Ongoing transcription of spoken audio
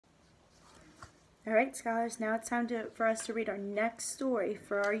All right, scholars, now it's time for us to read our next story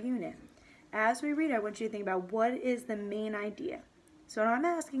for our unit. As we read, I want you to think about what is the main idea. So I'm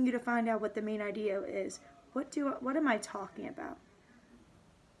asking you to find out what the main idea is. What am I talking about?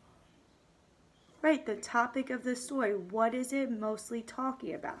 Right, the topic of the story. What is it mostly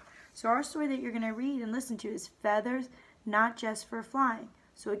talking about? So our story that you're going to read and listen to is feathers, not just for flying.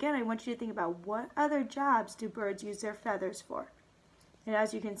 So again, I want you to think about what other jobs do birds use their feathers for? And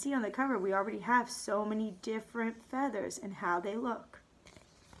as you can see on the cover, we already have so many different feathers and how they look.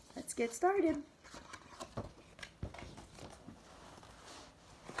 Let's get started.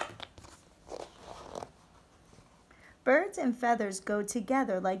 Birds and feathers go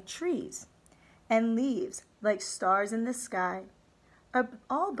together like trees, and leaves like stars in the sky.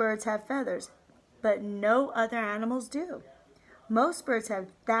 All birds have feathers, but no other animals do. Most birds have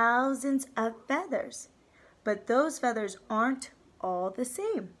thousands of feathers, but those feathers aren't all the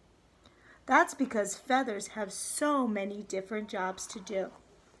same. That's because feathers have so many different jobs to do.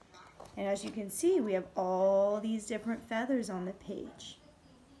 And as you can see, we have all these different feathers on the page.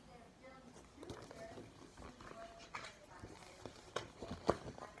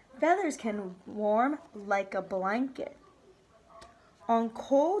 Feathers can warm like a blanket. On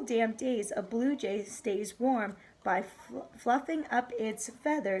cold, damp days, a blue jay stays warm by fluffing up its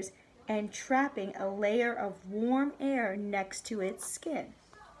feathers and trapping a layer of warm air next to its skin.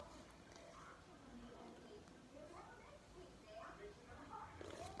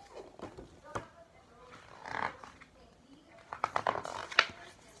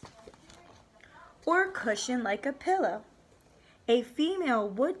 Or cushion like a pillow. A female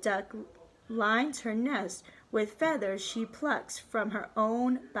wood duck lines her nest with feathers she plucks from her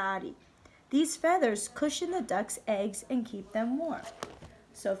own body. These feathers cushion the duck's eggs and keep them warm.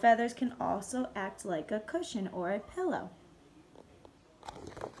 So feathers can also act like a cushion or a pillow.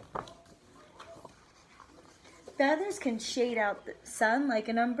 Feathers can shade out the sun like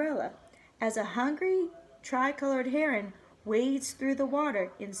an umbrella. As a hungry tricolored heron wades through the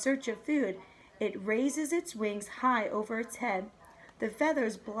water in search of food, it raises its wings high over its head. The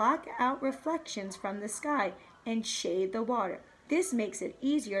feathers block out reflections from the sky and shade the water. This makes it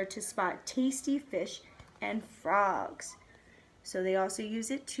easier to spot tasty fish and frogs. So they also use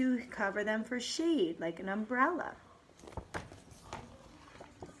it to cover them for shade, like an umbrella.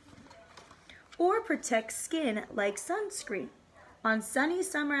 Or protect skin like sunscreen. On sunny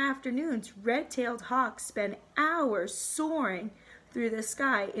summer afternoons, red-tailed hawks spend hours soaring through the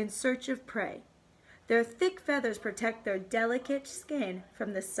sky in search of prey. Their thick feathers protect their delicate skin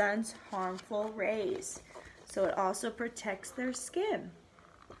from the sun's harmful rays. So it also protects their skin.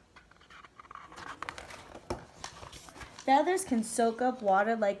 Feathers can soak up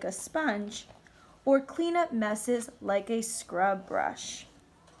water like a sponge or clean up messes like a scrub brush.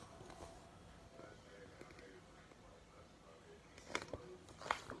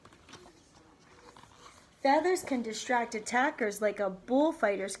 Feathers can distract attackers like a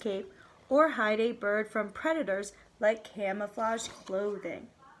bullfighter's cape or hide a bird from predators like camouflage clothing.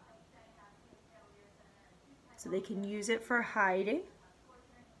 So they can use it for hiding.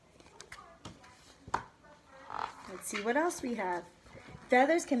 Let's see what else we have.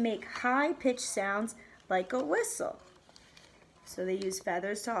 Feathers can make high-pitched sounds like a whistle. So they use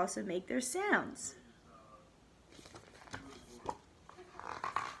feathers to also make their sounds.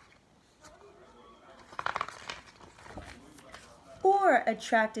 Or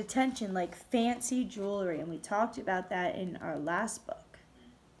attract attention like fancy jewelry, and we talked about that in our last book.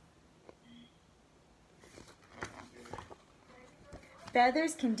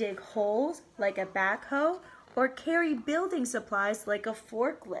 Feathers can dig holes like a backhoe or carry building supplies like a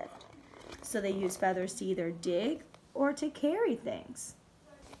forklift. So they use feathers to either dig or to carry things.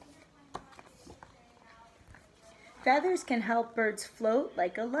 Feathers can help birds float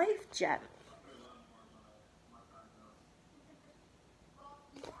like a life jet.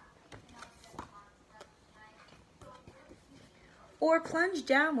 Or plunge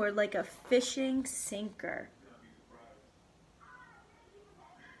downward like a fishing sinker.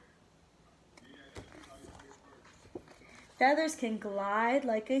 Feathers can glide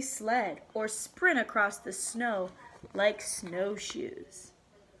like a sled or sprint across the snow like snowshoes.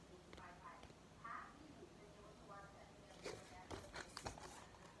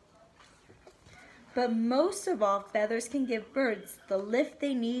 But most of all, feathers can give birds the lift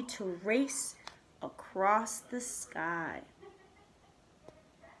they need to race across the sky.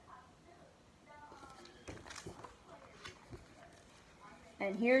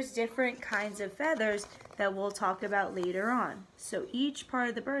 And here's different kinds of feathers that we'll talk about later on. So each part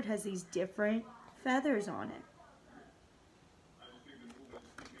of the bird has these different feathers on it.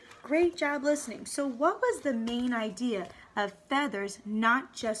 Great job listening. So what was the main idea of feathers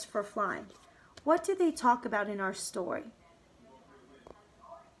not just for flying? What did they talk about in our story?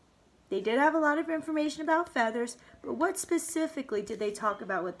 They did have a lot of information about feathers, but what specifically did they talk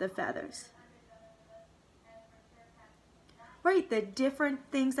about with the feathers? Right, the different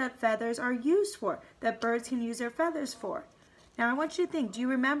things that feathers are used for, that birds can use their feathers for. Now I want you to think, do you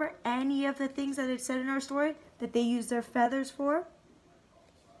remember any of the things that it said in our story that they use their feathers for?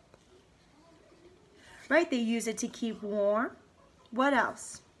 Right, they use it to keep warm. What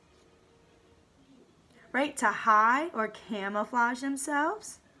else? Right, to hide or camouflage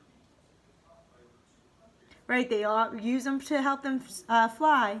themselves. Right, they all use them to help them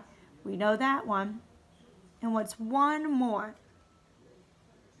fly. We know that one. And what's one more?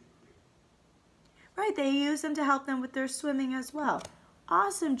 Right, they use them to help them with their swimming as well.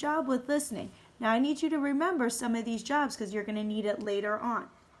 Awesome job with listening. Now I need you to remember some of these jobs because you're going to need it later on.